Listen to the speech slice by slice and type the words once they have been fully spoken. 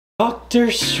Doctor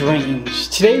Strange.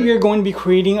 Today we are going to be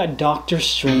creating a Doctor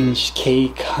Strange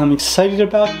cake. I'm excited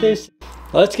about this.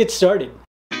 Let's get started.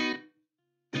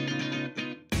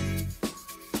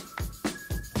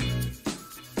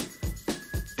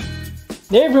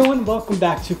 Hey everyone, welcome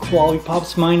back to Quality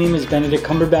Pops. My name is Benedict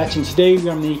Cumberbatch and today we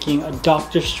are making a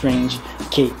Doctor Strange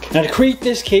cake. Now to create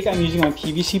this cake, I'm using my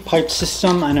PVC pipe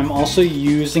system and I'm also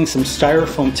using some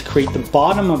styrofoam to create the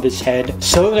bottom of his head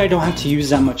so that I don't have to use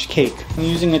that much cake. I'm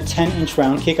using a 10-inch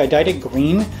round cake. I dyed it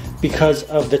green because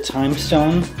of the time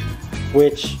stone,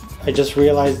 which I just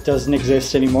realized doesn't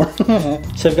exist anymore.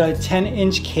 So I've got a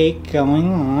 10-inch cake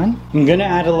going on. I'm gonna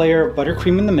add a layer of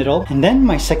buttercream in the middle and then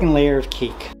my second layer of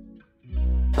cake.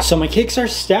 So my cakes are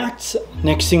stacked.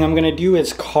 Next thing I'm gonna do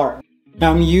is carve.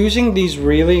 Now I'm using these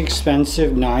really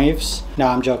expensive knives. No,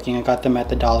 I'm joking, I got them at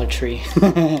the Dollar Tree.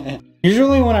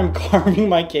 Usually when I'm carving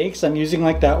my cakes, I'm using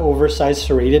like that oversized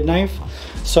serrated knife.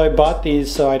 So I bought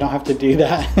these so I don't have to do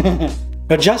that.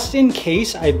 But just in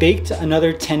case, I baked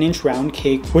another 10-inch round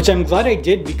cake, which I'm glad I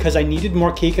did because I needed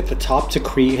more cake at the top to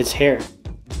create his hair.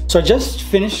 So I just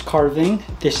finished carving.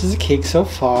 This is a cake so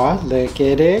far, look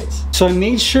at it. So I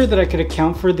made sure that I could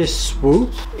account for this swoop.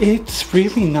 It's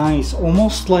really nice,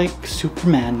 almost like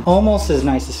Superman. Almost as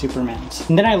nice as Superman's.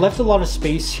 And then I left a lot of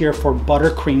space here for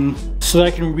buttercream so that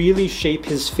I can really shape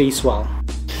his face well.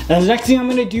 Now the next thing I'm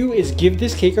gonna do is give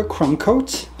this cake a crumb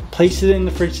coat, place it in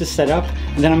the fridge to set up,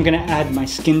 and then I'm gonna add my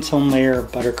skin tone layer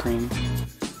of buttercream.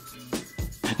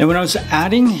 And when I was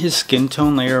adding his skin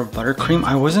tone layer of buttercream,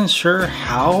 I wasn't sure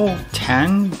how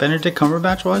tan Benedict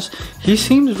Cumberbatch was. He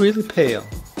seems really pale,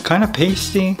 kind of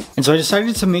pasty. And so I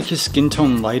decided to make his skin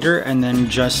tone lighter and then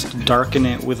just darken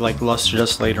it with like luster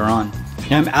dust later on.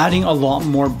 Now I'm adding a lot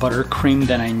more buttercream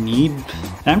than I need.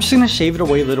 And I'm just gonna shave it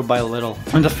away little by little.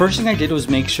 And the first thing I did was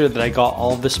make sure that I got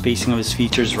all of the spacing of his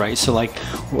features right. So like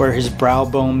where his brow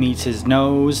bone meets his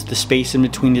nose, the space in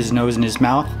between his nose and his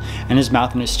mouth and his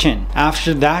chin.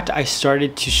 After that, I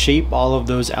started to shape all of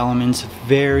those elements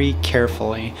very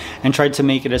carefully and tried to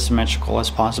make it as symmetrical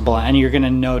as possible. And you're gonna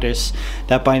notice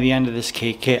that by the end of this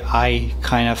cake, I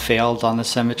kind of failed on the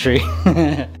symmetry.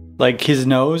 Like his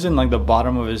nose and like the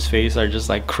bottom of his face are just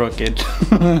like crooked.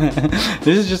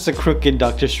 This is just a crooked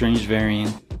Doctor Strange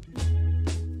variant.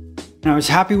 And I was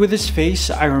happy with his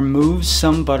face. I removed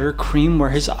some buttercream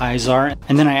where his eyes are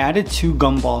and then I added 2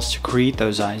 gumballs to create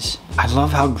those eyes. I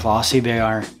love how glossy they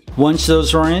are. Once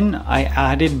those were in, I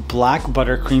added black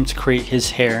buttercream to create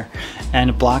his hair,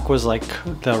 and black was like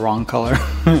the wrong color.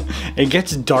 It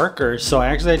gets darker, so I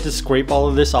actually had to scrape all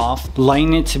of this off,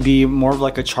 lighten it to be more of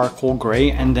like a charcoal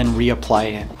gray, and then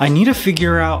reapply it. I need to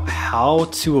figure out how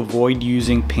to avoid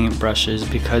using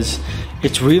paintbrushes because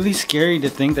it's really scary to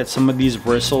think that some of these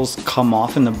bristles come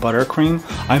off in the buttercream.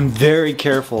 I'm very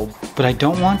careful, but I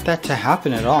don't want that to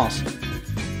happen at all.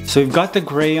 So we've got the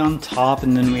gray on top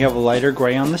and then we have a lighter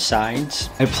gray on the sides.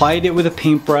 I applied it with a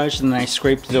paintbrush and then I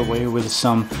scraped it away with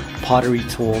some pottery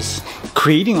tools.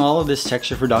 Creating all of this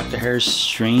texture for Doctor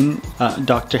Strange's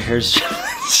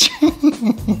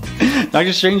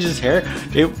hair,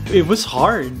 it was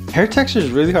hard. Hair texture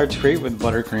is really hard to create with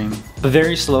buttercream. But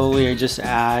very slowly I just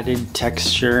added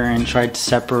texture and tried to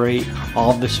separate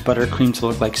all of this buttercream to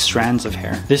look like strands of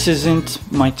hair. This isn't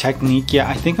my technique yet.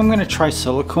 I think I'm gonna try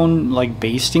silicone like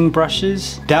basting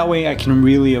brushes. That way I can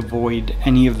really avoid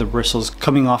any of the bristles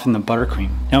coming off in the buttercream.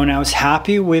 Now when I was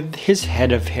happy with his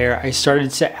head of hair, I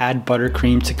started to add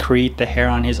buttercream to create the hair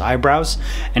on his eyebrows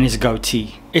and his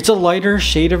goatee. It's a lighter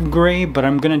shade of gray, but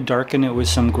I'm gonna darken it with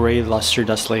some gray luster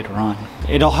dust later on.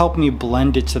 It'll help me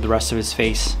blend it to the rest of his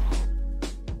face.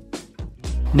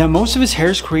 Now most of his hair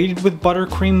is created with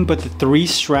buttercream, but the 3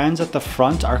 strands at the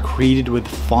front are created with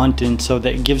fondant, so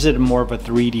that it gives it more of a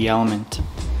 3D element.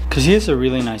 Because he has a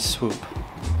really nice swoop.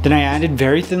 Then I added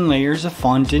very thin layers of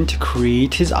fondant to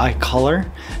create his eye color.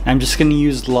 And I'm just gonna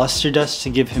use luster dust to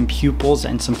give him pupils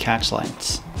and some catch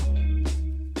lights.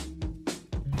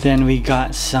 Then we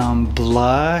got some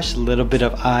blush, a little bit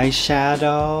of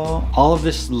eyeshadow. All of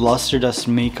this luster dust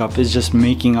makeup is just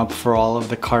making up for all of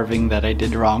the carving that I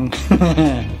did wrong.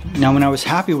 Now when I was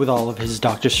happy with all of his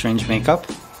Doctor Strange makeup,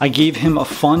 I gave him a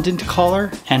fondant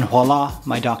color and voila,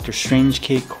 my Doctor Strange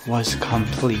cake was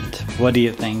complete. What do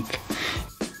you think?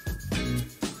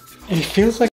 It feels like